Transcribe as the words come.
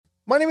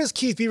My name is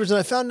Keith Beavers, and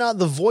I found out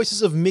the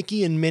voices of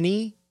Mickey and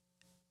Minnie,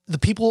 the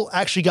people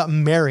actually got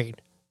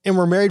married and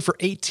were married for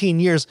 18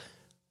 years.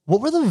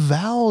 What were the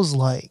vows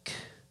like?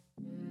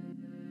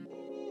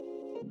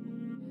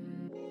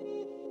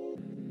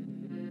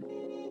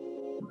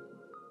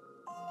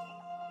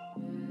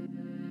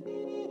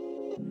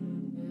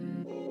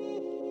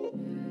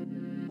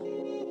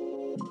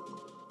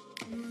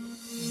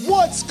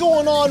 What's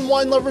going on,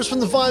 wine lovers from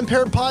the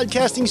VinePair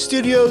Podcasting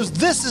Studios?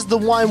 This is the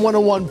Wine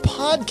 101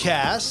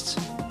 podcast.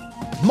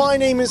 My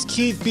name is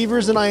Keith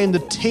Beavers, and I am the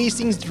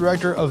Tastings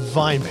Director of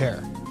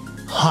VinePair.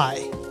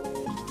 Hi.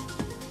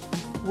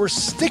 We're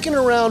sticking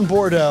around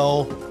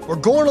Bordeaux, we're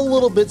going a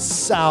little bit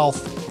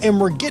south, and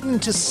we're getting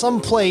to some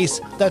place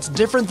that's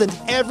different than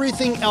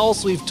everything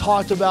else we've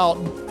talked about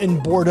in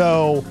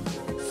Bordeaux,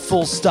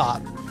 full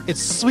stop.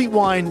 It's sweet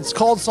wine, it's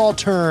called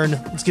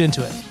Sauternes. Let's get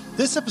into it.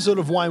 This episode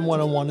of Wine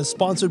 101 is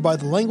sponsored by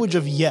The Language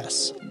of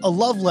Yes, a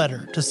love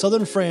letter to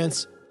Southern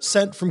France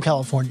sent from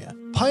California.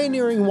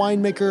 Pioneering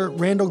winemaker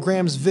Randall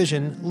Graham's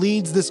vision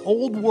leads this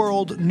old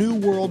world, new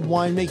world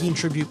winemaking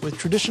tribute with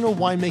traditional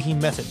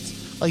winemaking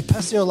methods like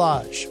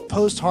pétiolage,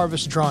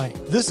 post-harvest drying.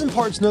 This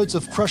imparts notes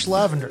of crushed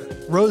lavender,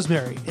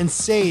 rosemary, and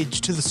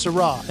sage to the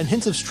Syrah and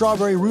hints of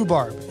strawberry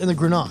rhubarb in the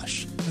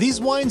Grenache.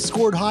 These wines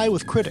scored high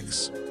with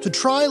critics. To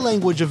try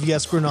Language of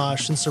Yes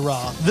Grenache and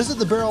Syrah, visit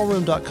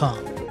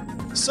thebarrelroom.com.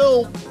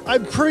 So,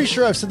 I'm pretty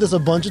sure I've said this a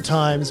bunch of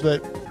times, but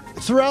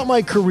throughout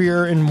my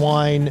career in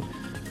wine,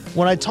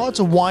 when I talk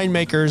to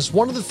winemakers,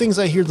 one of the things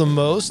I hear the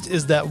most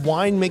is that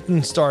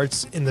winemaking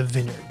starts in the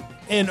vineyard.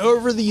 And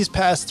over these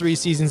past 3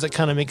 seasons, that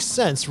kind of makes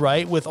sense,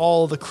 right? With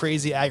all the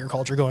crazy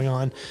agriculture going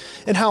on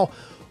and how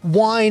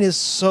wine is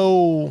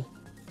so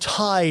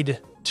tied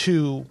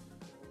to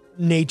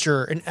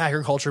nature and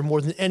agriculture more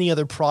than any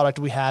other product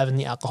we have in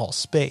the alcohol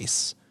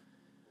space.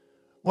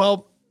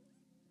 Well,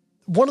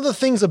 one of the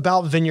things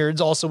about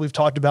vineyards also we've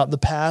talked about in the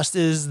past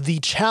is the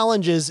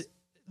challenges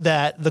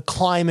that the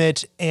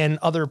climate and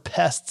other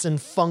pests and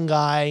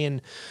fungi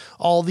and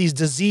all these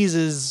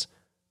diseases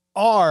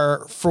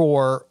are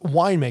for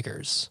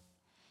winemakers.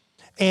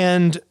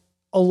 And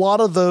a lot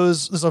of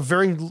those, there's a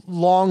very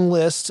long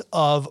list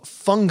of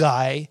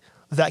fungi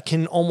that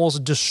can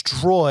almost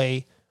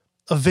destroy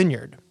a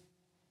vineyard.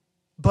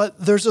 But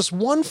there's this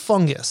one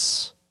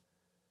fungus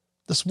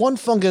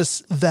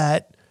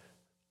that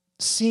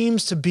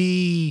seems to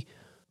be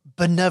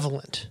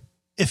benevolent,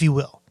 if you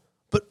will,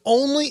 but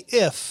only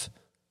if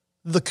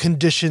the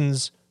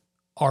conditions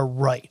are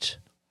right.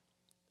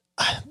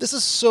 This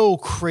is so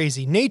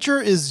crazy.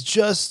 Nature is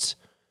just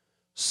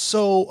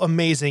so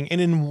amazing. And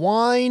in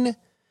wine,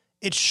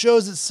 it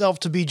shows itself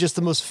to be just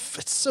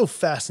it's so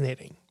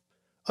fascinating.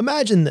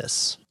 Imagine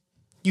this.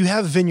 You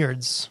have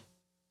vineyards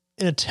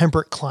in a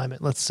temperate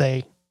climate, let's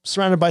say,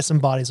 surrounded by some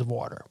bodies of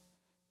water.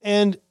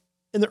 And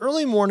in the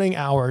early morning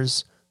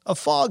hours, a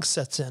fog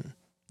sets in.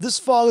 This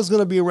fog is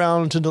going to be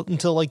around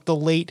until like the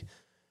late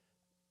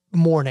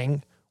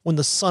morning when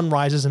the sun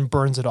rises and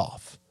burns it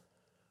off.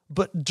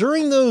 But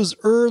during those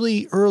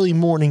early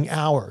morning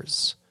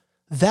hours,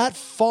 that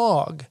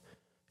fog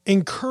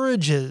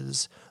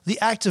encourages the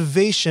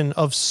activation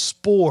of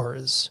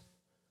spores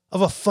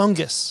of a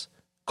fungus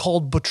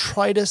called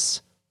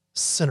Botrytis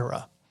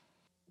cinerea.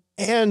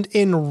 And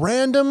in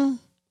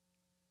random,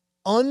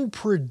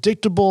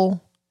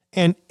 unpredictable,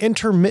 and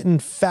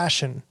intermittent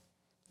fashion,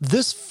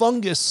 this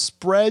fungus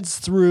spreads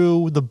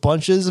through the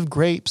bunches of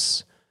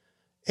grapes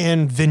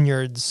and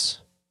vineyards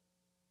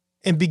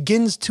and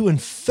begins to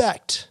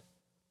infect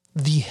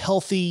the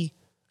healthy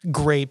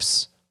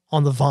grapes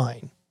on the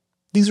vine.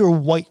 These are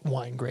white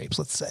wine grapes,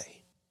 let's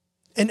say.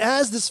 And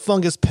as this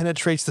fungus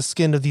penetrates the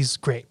skin of these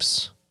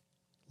grapes,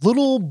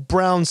 little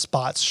brown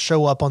spots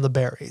show up on the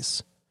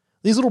berries.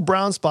 These little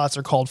brown spots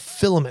are called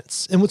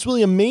filaments. And what's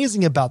really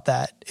amazing about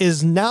that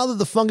is now that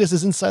the fungus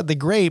is inside the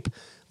grape,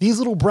 these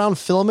little brown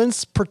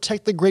filaments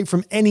protect the grape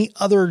from any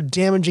other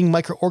damaging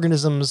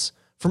microorganisms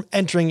from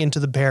entering into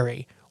the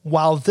berry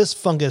while this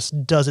fungus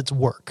does its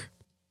work.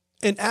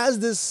 And as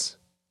this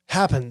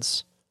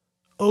happens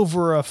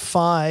over a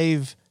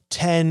 5,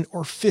 10,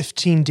 or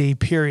 15-day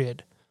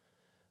period,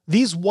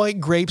 these white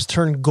grapes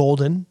turn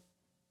golden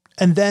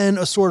and then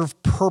a sort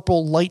of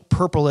purple, light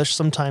purplish,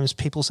 sometimes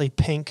people say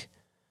pink,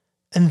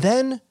 and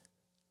then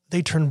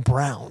they turn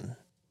brown.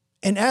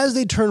 And as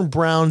they turn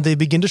brown, they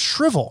begin to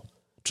shrivel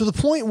to the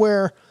point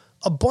where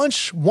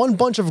one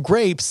bunch of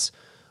grapes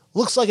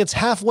looks like it's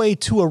halfway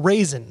to a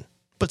raisin,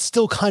 but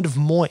still kind of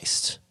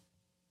moist.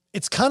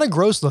 It's kind of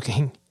gross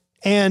looking.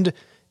 And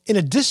in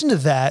addition to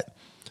that,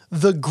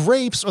 the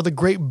grapes or the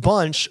grape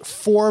bunch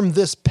form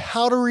this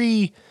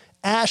powdery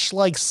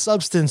ash-like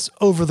substance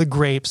over the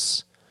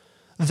grapes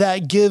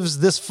that gives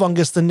this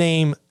fungus the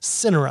name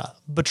cinerea,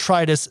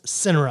 Botrytis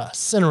cinerea,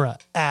 cinera,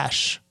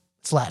 ash,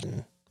 it's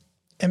Latin.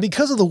 And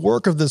because of the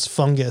work of this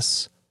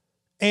fungus,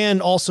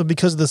 and also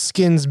because of the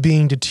skins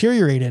being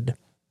deteriorated,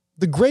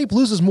 the grape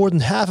loses more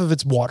than half of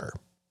its water.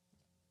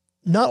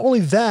 Not only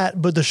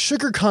that, but the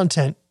sugar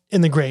content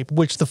in the grape,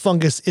 which the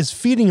fungus is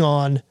feeding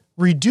on,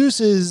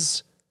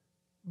 reduces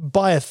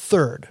by a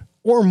third.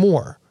 or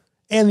more.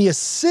 And the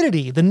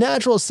acidity, the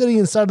natural acidity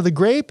inside of the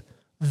grape,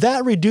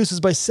 that reduces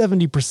by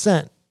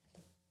 70%.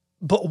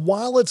 But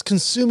while it's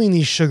consuming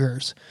these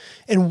sugars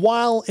and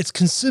while it's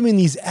consuming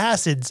these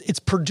acids, it's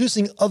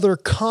producing other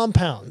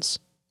compounds.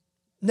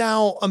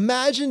 Now,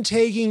 imagine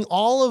taking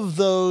all of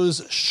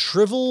those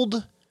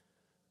shriveled,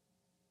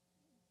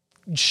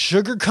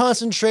 sugar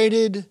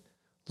concentrated,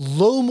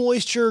 low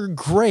moisture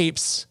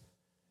grapes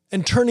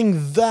and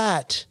turning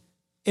that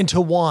into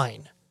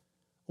wine.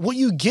 What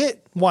you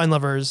get, wine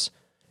lovers,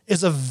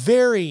 is a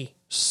very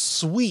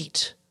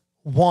sweet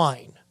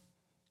wine.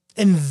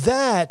 And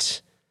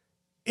that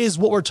is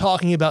what we're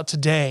talking about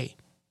today.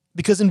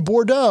 Because in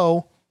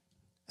Bordeaux,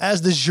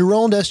 as the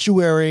Gironde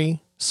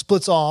estuary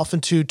splits off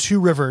into two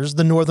rivers,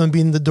 the northern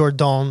being the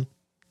Dordogne,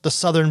 the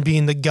southern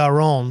being the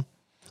Garonne,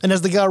 and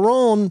as the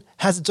Garonne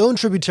has its own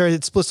tributary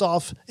that splits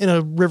off in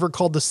a river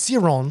called the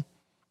Ciron,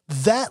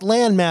 that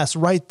landmass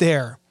right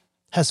there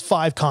has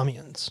 5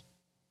 communes.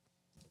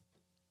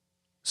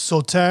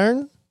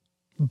 Sauternes,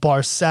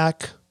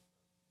 Barsac,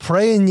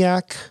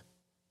 Préignac,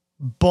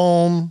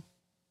 Beaume,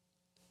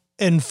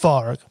 and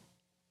Fargues.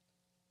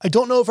 I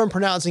don't know if I'm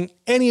pronouncing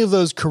any of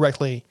those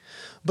correctly,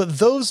 but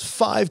those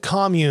 5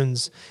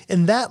 communes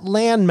in that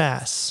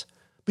landmass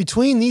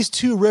between these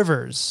 2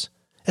 rivers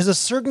is a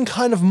certain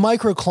kind of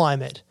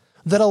microclimate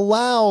that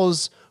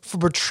allows for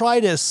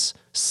Botrytis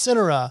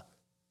cinerea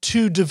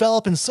to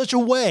develop in such a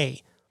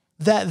way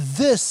that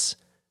this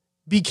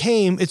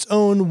became its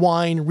own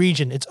wine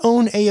region, its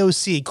own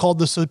AOC called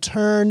the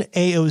Sauternes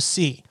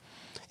AOC.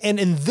 And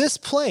in this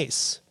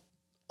place,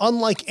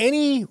 unlike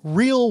any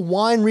real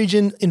wine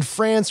region in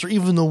France or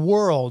even the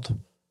world,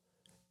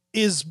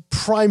 is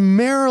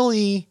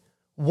primarily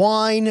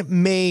wine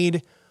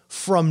made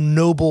from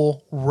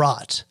noble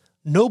rot.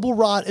 Noble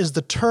rot is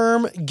the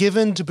term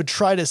given to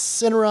Botrytis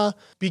cinerea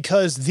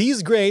because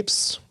these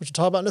grapes, which we'll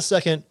talk about in a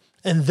second,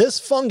 and this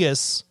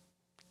fungus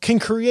can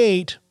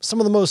create some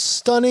of the most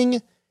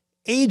stunning,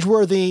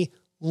 age-worthy,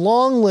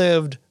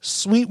 long-lived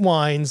sweet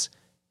wines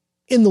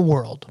in the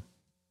world.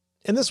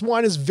 And this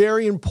wine is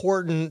very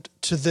important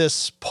to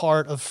this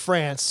part of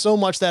France, so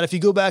much that if you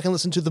go back and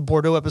listen to the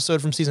Bordeaux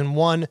episode from season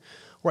 1,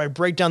 where I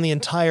break down the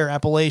entire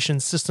appellation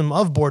system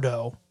of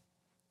Bordeaux,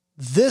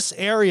 this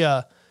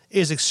area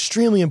is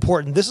extremely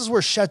important. This is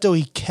where Chateau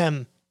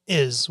Yquem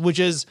is, which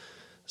is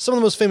some of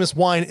the most famous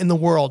wine in the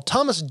world.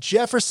 Thomas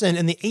Jefferson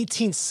in the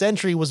 18th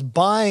century was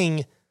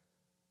buying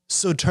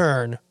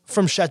Sauternes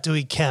from Chateau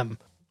Yquem,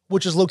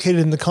 which is located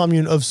in the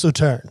commune of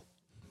Sauternes.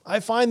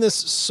 I find this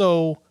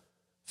so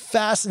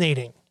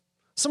fascinating.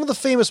 Some of the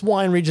famous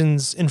wine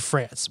regions in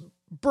France,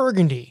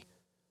 Burgundy.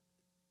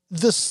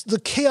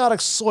 The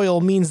chaotic soil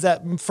means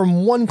that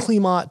from one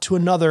climat to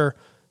another,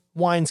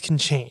 wines can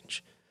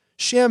change.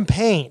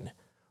 Champagne.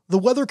 The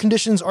weather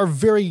conditions are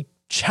very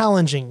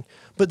challenging,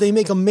 but they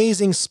make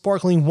amazing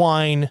sparkling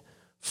wine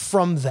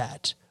from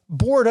that.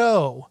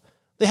 Bordeaux.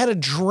 They had to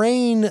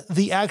drain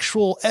the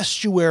actual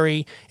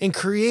estuary and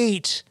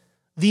create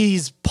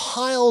these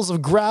piles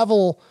of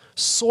gravel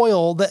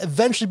soil that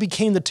eventually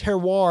became the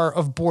terroir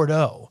of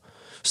Bordeaux.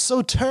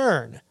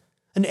 Sauternes,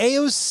 an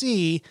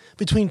AOC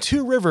between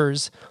 2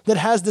 rivers that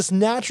has this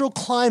natural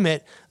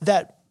climate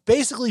that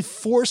basically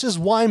forces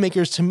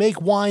winemakers to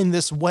make wine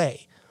this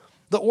way.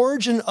 The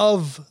origin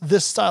of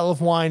this style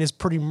of wine is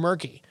pretty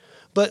murky,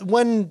 but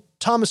when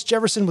Thomas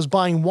Jefferson was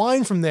buying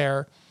wine from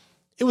there,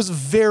 it was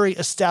very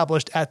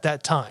established at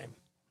that time.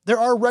 There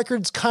are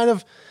records kind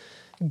of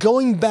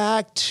going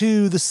back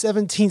to the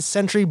 17th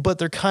century, but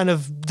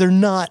they're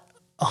not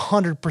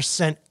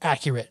 100%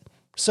 accurate.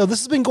 So this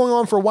has been going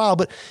on for a while,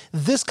 but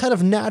this kind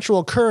of natural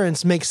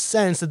occurrence makes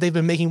sense that they've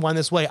been making wine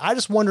this way. I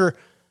just wonder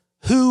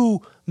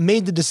who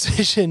made the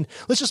decision,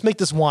 let's just make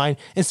this wine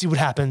and see what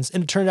happens.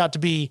 And it turned out to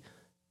be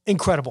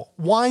incredible.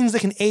 Wines that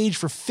can age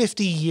for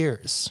 50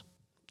 years.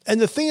 And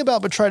the thing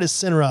about Botrytis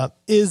cinerea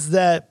is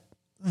that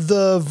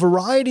the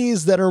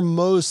varieties that are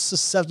most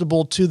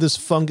susceptible to this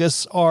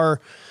fungus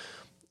are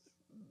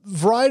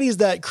varieties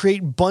that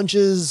create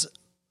bunches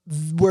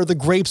where the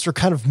grapes are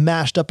kind of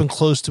mashed up and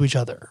close to each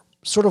other.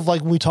 Sort of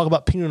like when we talk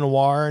about Pinot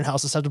Noir and how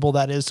susceptible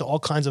that is to all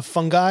kinds of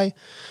fungi.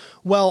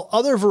 Well,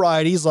 other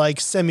varieties like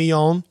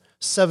Semillon,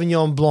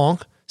 Sauvignon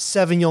Blanc,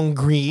 Sauvignon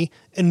Gris,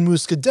 and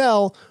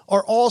Muscadel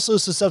are also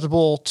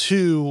susceptible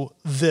to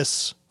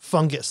this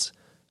fungus.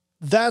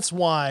 That's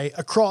why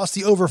across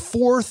the over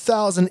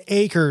 4,000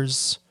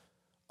 acres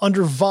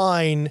under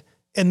vine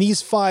in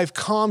these 5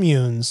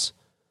 communes,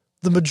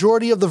 the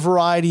majority of the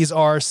varieties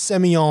are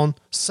Semillon,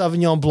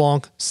 Sauvignon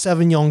Blanc,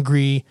 Sauvignon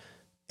Gris,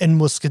 and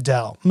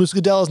Muscadel.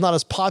 Muscadel is not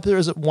as popular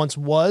as it once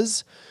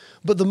was,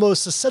 but the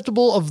most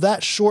susceptible of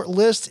that short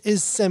list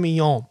is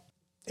Semillon.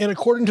 And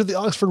according to the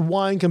Oxford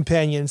Wine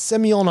Companion,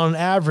 Semillon on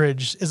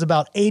average is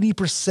about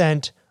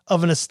 80%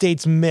 of an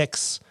estate's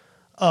mix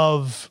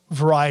of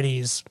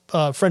varieties,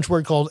 a French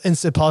word called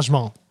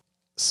encépagement.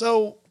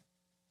 So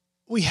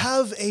we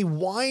have a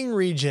wine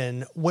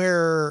region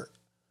where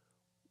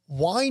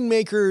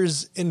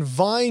winemakers and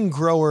vine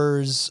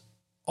growers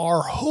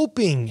are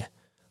hoping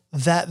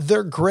that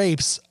their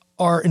grapes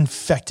are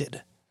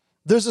infected.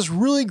 There's this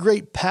really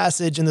great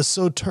passage in the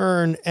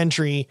Sauternes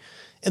entry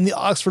in the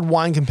Oxford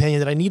Wine Companion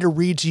that I need to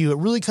read to you. It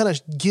really kind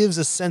of gives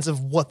a sense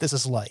of what this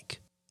is like.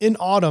 In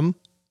autumn,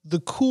 the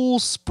cool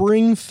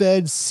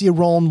spring-fed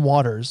Ciron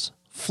waters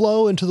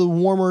flow into the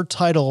warmer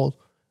tidal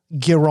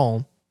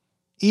Gironde.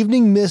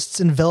 Evening mists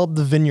envelop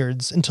the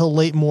vineyards until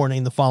late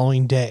morning the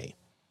following day.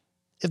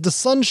 If the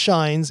sun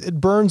shines, it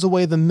burns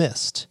away the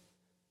mist.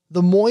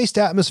 The moist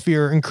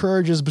atmosphere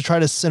encourages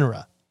Botrytis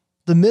cinera.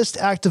 The mist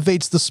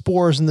activates the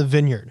spores in the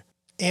vineyard,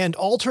 and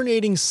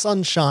alternating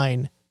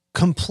sunshine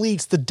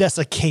completes the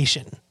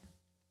desiccation.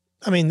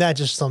 I mean, that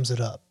just sums it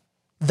up.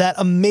 That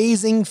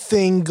amazing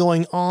thing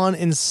going on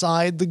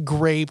inside the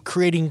grape,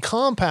 creating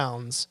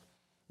compounds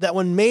that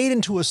when made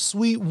into a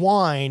sweet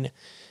wine,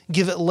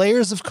 give it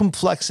layers of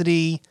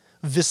complexity,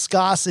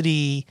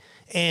 viscosity,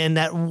 and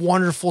that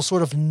wonderful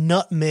sort of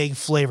nutmeg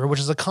flavor, which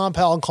is a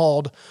compound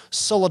called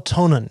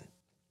solantonin.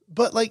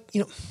 But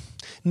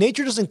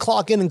nature doesn't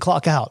clock in and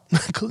clock out.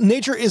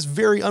 Nature is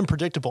very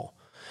unpredictable.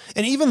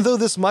 And even though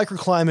this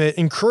microclimate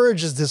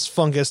encourages this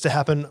fungus to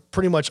happen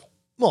pretty much,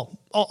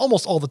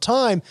 almost all the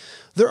time,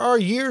 there are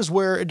years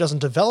where it doesn't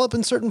develop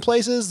in certain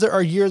places. There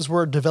are years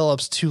where it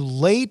develops too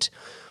late.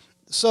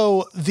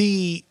 So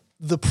the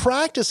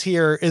practice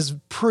here is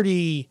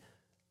pretty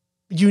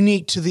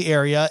unique to the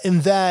area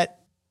in that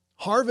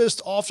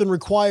harvest often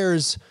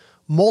requires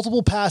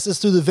multiple passes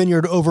through the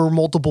vineyard over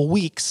multiple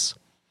weeks,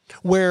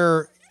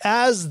 where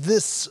as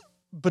this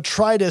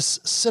Botrytis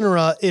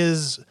cinera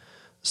is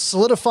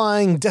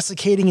solidifying,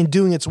 desiccating, and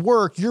doing its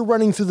work, you're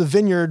running through the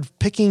vineyard,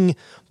 picking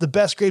the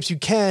best grapes you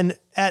can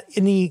at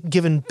any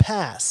given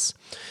pass.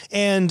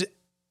 And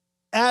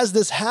as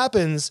this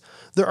happens,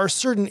 there are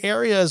certain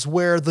areas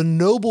where the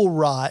noble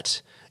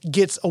rot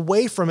gets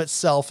away from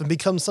itself and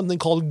becomes something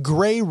called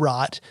gray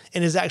rot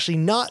and is actually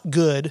not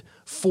good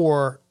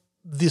for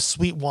the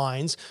sweet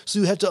wines. So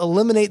you have to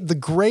eliminate the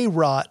gray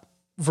rot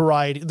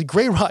variety, the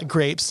gray rot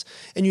grapes,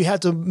 and you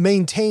have to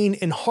maintain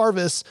and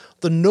harvest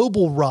the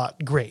noble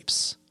rot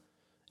grapes.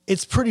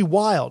 It's pretty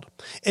wild.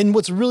 And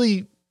what's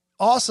really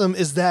awesome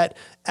is that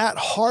at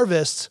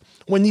harvest,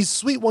 when you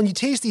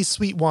taste these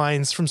sweet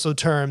wines from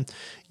Sauternes,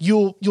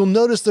 you'll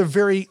notice they're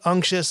very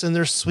unctuous and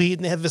they're sweet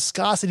and they have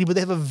viscosity, but they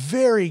have a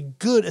very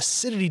good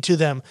acidity to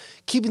them,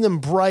 keeping them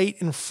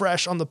bright and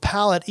fresh on the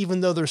palate,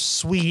 even though they're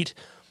sweet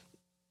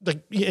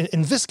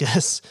and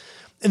viscous.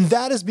 And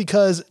that is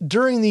because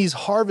during these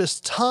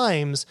harvest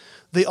times,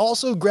 they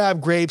also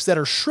grab grapes that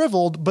are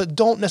shriveled, but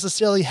don't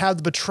necessarily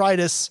have the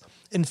botrytis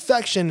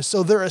infection,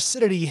 so their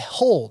acidity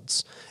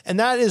holds. And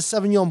that is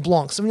Sauvignon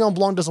Blanc. Sauvignon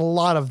Blanc does a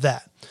lot of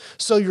that.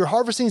 So you're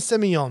harvesting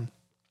Semillon,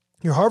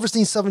 you're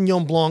harvesting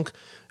Sauvignon Blanc,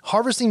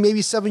 harvesting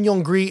maybe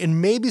Sauvignon Gris,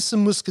 and maybe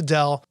some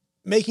Muscadel,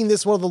 making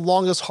this one of the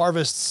longest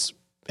harvests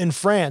in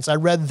France. I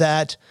read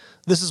that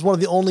this is one of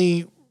the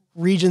only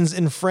regions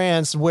in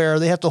France where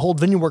they have to hold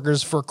vineyard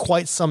workers for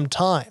quite some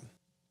time.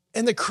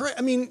 And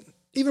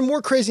even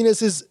more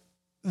craziness is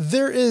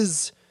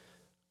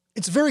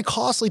it's very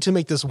costly to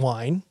make this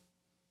wine,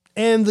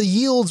 and the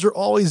yields are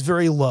always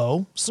very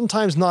low,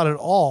 sometimes not at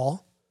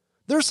all.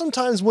 There's some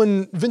times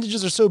when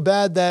vintages are so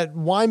bad that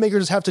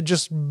winemakers have to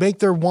just make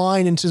their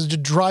wine into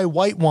dry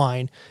white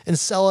wine and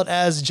sell it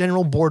as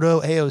General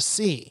Bordeaux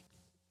AOC.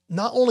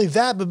 Not only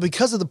that, but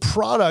because of the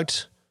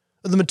product,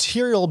 the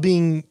material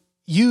being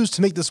used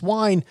to make this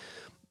wine,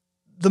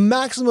 the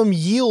maximum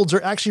yields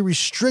are actually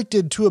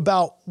restricted to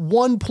about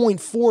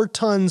 1.4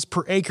 tons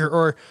per acre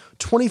or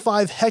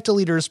 25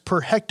 hectoliters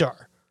per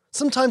hectare,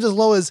 sometimes as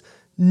low as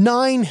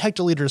 9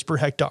 hectoliters per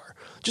hectare.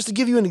 Just to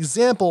give you an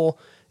example,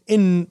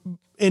 in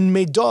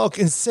Médoc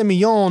and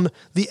Semillon,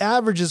 the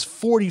average is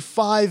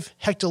 45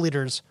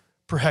 hectoliters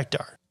per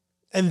hectare.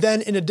 And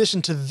then in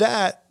addition to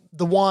that,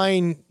 the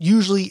wine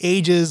usually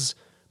ages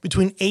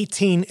between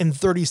 18 and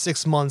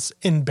 36 months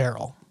in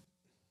barrel.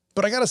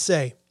 But I gotta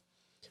say,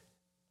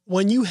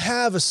 when you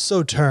have a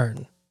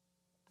Sauternes,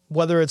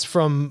 whether it's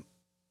from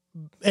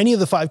any of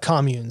the 5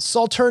 communes,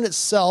 Sauternes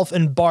itself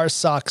and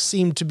Barsac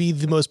seem to be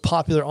the most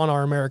popular on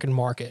our American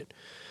market.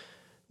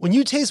 When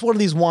you taste one of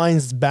these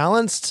wines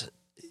balanced,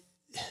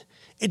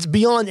 it's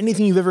beyond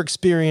anything you've ever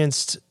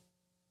experienced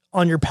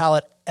on your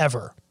palate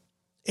ever.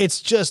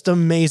 It's just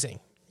amazing.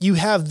 You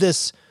have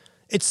this,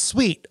 it's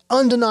sweet,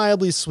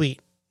 undeniably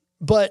sweet,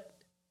 but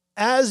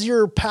as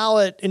your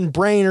palate and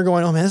brain are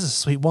going, oh man, this is a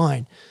sweet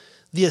wine,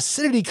 the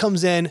acidity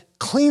comes in,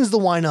 cleans the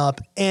wine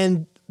up,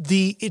 and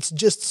it's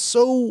just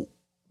so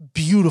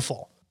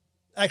beautiful.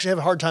 I actually have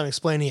a hard time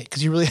explaining it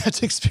because you really have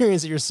to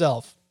experience it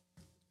yourself.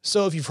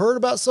 So if you've heard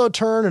about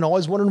Sauternes and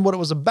always wondered what it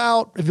was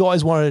about, if you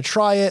always wanted to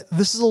try it,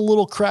 this is a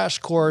little crash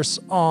course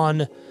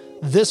on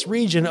this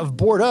region of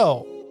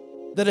Bordeaux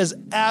that is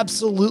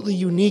absolutely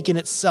unique in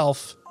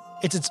itself.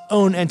 It's its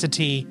own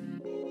entity,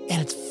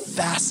 and it's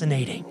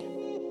fascinating.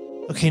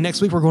 Okay,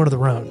 next week we're going to the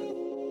Rhone.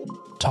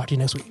 Talk to you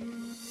next week.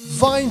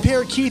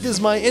 VinePair Keith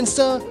is my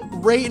Insta.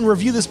 Rate and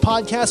review this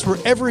podcast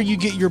wherever you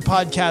get your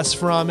podcasts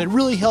from. It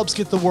really helps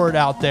get the word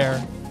out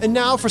there. And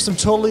now for some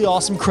totally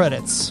awesome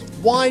credits.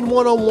 Wine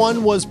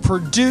 101 was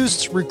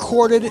produced,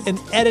 recorded, and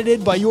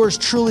edited by yours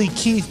truly,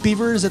 Keith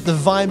Beavers, at the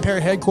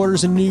VinePair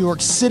headquarters in New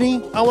York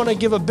City. I want to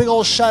give a big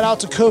old shout out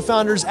to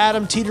co-founders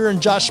Adam Teeter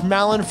and Josh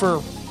Mallon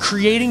for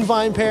creating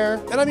VinePair.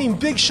 And I mean,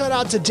 big shout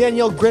out to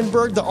Danielle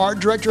Grinberg, the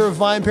art director of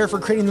VinePair, for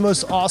creating the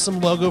most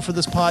awesome logo for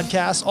this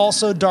podcast.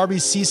 Also, Darby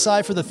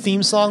Seaside for the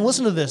theme song.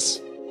 Listen to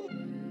this.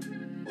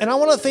 And I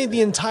want to thank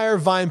the entire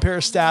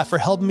VinePair staff for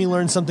helping me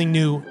learn something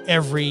new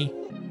every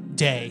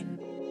day.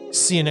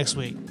 See you next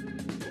week.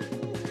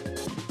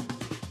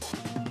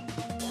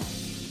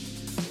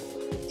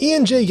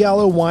 Ian J.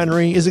 Gallo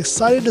Winery is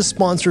excited to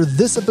sponsor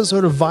this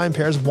episode of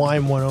VinePair's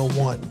Wine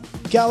 101.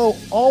 Gallo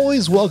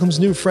always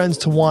welcomes new friends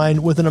to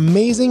wine with an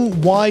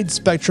amazing wide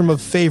spectrum of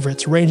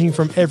favorites ranging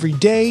from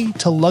everyday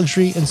to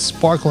luxury and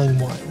sparkling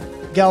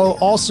wine. Gallo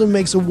also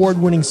makes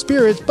award-winning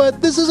spirits, but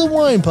this is a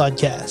wine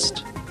podcast.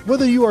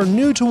 Whether you are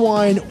new to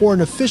wine or an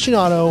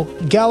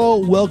aficionado,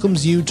 Gallo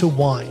welcomes you to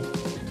wine.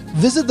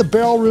 Visit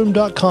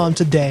thebarrelroom.com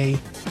today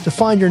to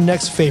find your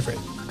next favorite,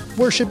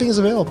 where shipping is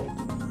available.